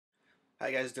How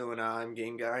you guys doing? I'm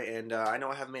Game Guy, and I know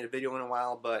I haven't made a video in a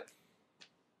while, but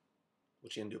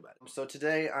what you gonna do about it? So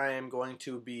today I am going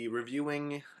to be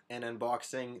reviewing and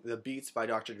unboxing the Beats by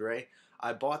Dr. Dre.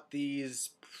 I bought these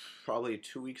probably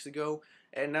 2 weeks ago,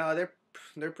 and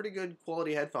they're pretty good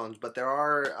quality headphones, but there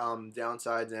are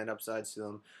downsides and upsides to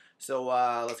them. So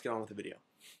let's get on with the video.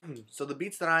 So the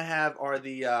Beats that I have are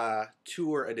the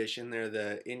Tour Edition. They're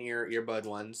the in-ear earbud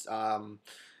ones.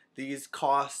 These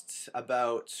cost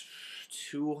about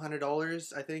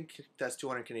 $200, I think. That's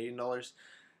 200 Canadian dollars.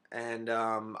 And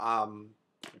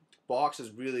box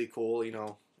is really cool. You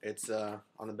know, it's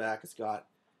on the back. It's got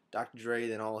Dr. Dre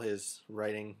and all his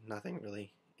writing. Nothing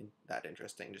really that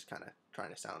interesting. Just kind of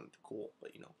trying to sound cool,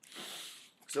 but you know.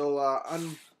 So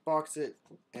unbox it,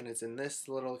 and it's in this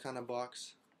little kind of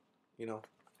box. You know,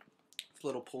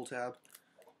 little pull tab.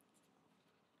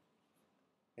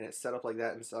 And it's set up like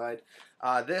that inside.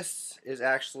 This is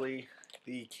actually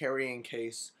the carrying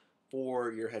case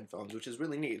for your headphones, which is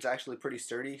really neat. It's actually pretty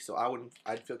sturdy, so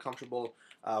I'd feel comfortable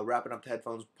wrapping up the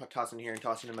headphones, tossing here and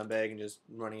tossing in my bag, and just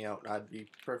running out. I'd be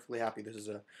perfectly happy. This is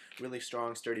a really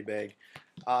strong, sturdy bag.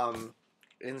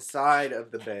 Inside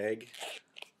of the bag,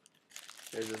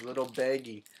 there's this little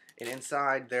baggie, and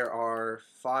inside there are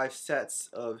 5 sets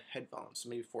of headphones,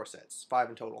 maybe 4 sets, 5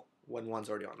 in total. One's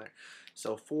already on there.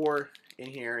 So 4 in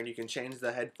here, and you can change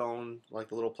the headphone, like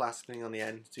the little plastic thing on the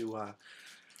end, to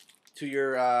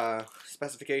your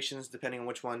specifications, depending on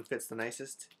which one fits the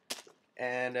nicest.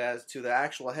 And as to the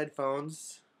actual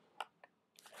headphones,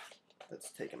 let's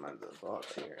take them out of the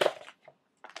box here.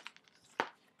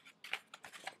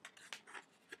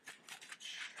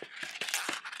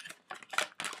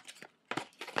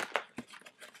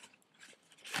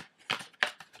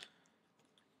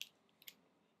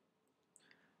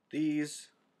 These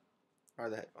are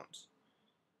the headphones.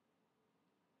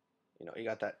 You know, you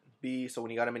got that B, so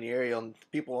when you got them in your ear,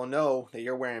 people will know that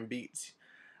you're wearing Beats.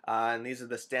 And these are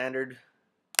the standard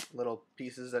little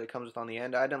pieces that it comes with on the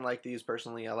end. I didn't like these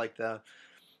personally. I like the,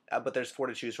 but there's 4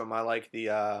 to choose from. I like the,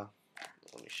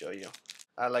 let me show you.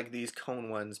 I like these cone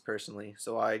ones personally.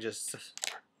 So I just,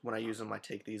 when I use them, I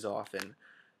take these off and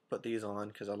put these on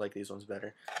because I like these ones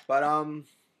better. But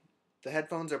the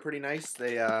headphones are pretty nice.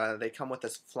 They come with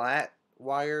this flat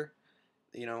wire,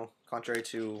 you know, contrary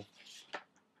to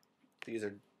these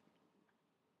are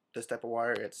this type of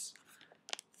wire. It's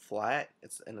flat.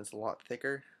 It's a lot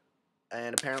thicker,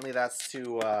 and apparently that's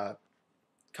to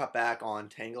cut back on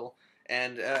tangle,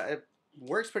 and it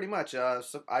works pretty much.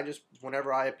 So I just,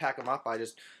 whenever I pack them up, I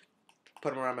just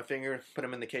put them around my finger, put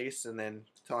them in the case, and then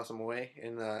toss them away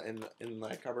in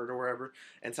my cupboard or wherever.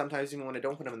 And sometimes even when I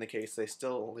don't put them in the case, they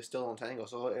still don't tangle.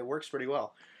 So it works pretty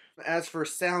well. As for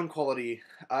sound quality,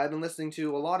 I've been listening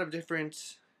to a lot of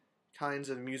different kinds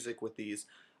of music with these.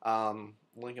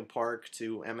 Linkin Park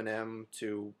to Eminem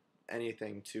to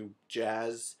anything to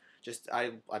jazz. Just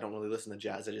I don't really listen to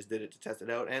jazz. I just did it to test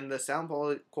it out, and the sound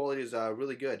quality is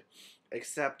really good.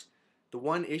 Except the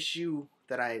one issue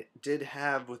that I did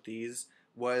have with these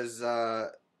was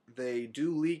they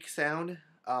do leak sound.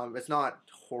 It's not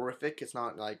horrific. It's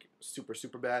not like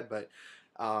super bad, but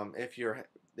if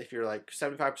you're like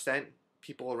 75%,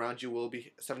 people around you will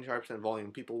be 75%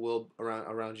 volume. People will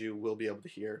around you will be able to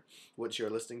hear what you're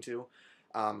listening to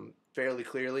fairly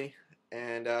clearly,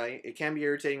 and it can be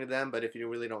irritating to them. But if you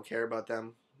really don't care about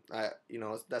them, you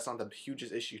know, that's not the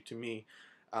hugest issue to me.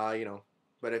 You know,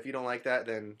 but if you don't like that,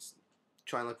 then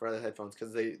try and look for other headphones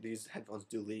because these headphones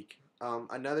do leak.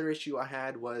 Another issue I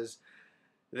had was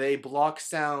they block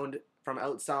sound from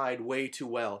outside way too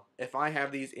well. If I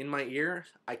have these in my ear,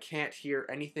 I can't hear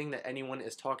anything that anyone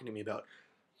is talking to me about.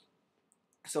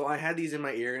 So I had these in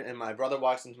my ear, and my brother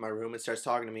walks into my room and starts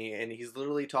talking to me, and he's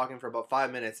literally talking for about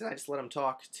 5 minutes, and I just let him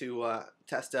talk to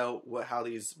test out how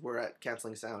these were at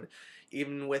canceling sound.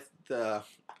 Even with the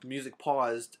music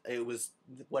paused, it was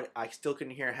what I still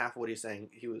couldn't hear half of what he's saying.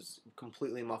 He was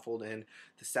completely muffled, and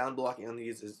the sound blocking on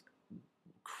these is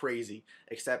crazy,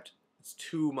 except it's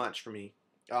too much for me.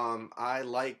 I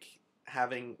like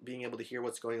being able to hear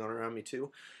what's going on around me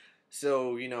too.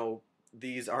 So, you know,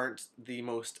 these aren't the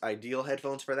most ideal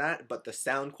headphones for that, but the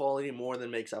sound quality more than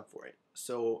makes up for it.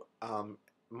 So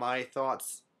my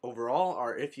thoughts overall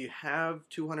are, if you have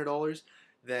 $200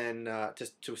 then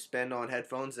to spend on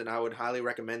headphones, then I would highly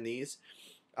recommend these.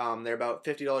 They're about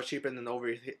 $50 cheaper than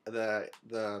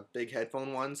the big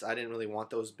headphone ones. I didn't really want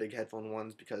those big headphone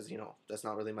ones because, you know, that's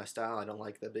not really my style. I don't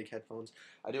like the big headphones.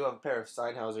 I do have a pair of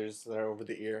Sennheisers that are over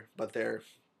the ear, but they're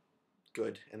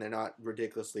good and they're not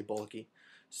ridiculously bulky.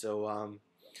 So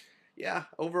yeah,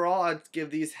 overall I'd give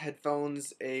these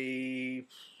headphones a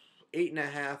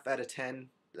 8.5 out of 10.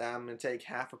 I'm gonna take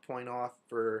half a point off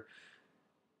for.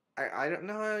 I don't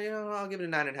know, I'll give it a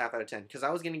 9.5 out of 10 because I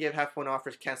was gonna give half a point off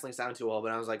for canceling sound too well, but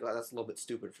I was like, well, that's a little bit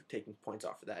stupid for taking points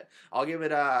off for that. I'll give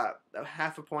it a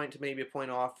half a point to maybe a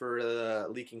point off for the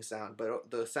leaking sound,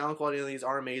 but the sound quality of these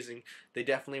are amazing. They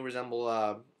definitely resemble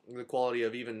the quality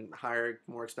of even higher,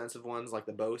 more expensive ones like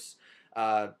the Bose.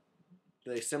 Uh,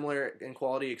 they're similar in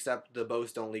quality, except the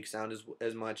Bose don't leak sound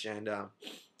as much, and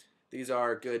these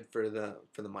are good for the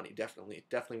money.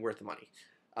 Definitely worth the money.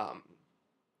 Um,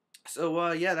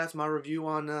 yeah, that's my review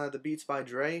on the Beats by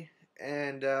Dre,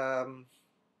 and I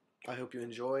hope you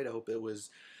enjoyed. I hope it was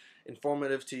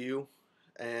informative to you,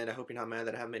 and I hope you're not mad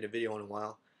that I haven't made a video in a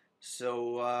while.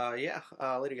 So yeah,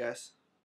 later, guys.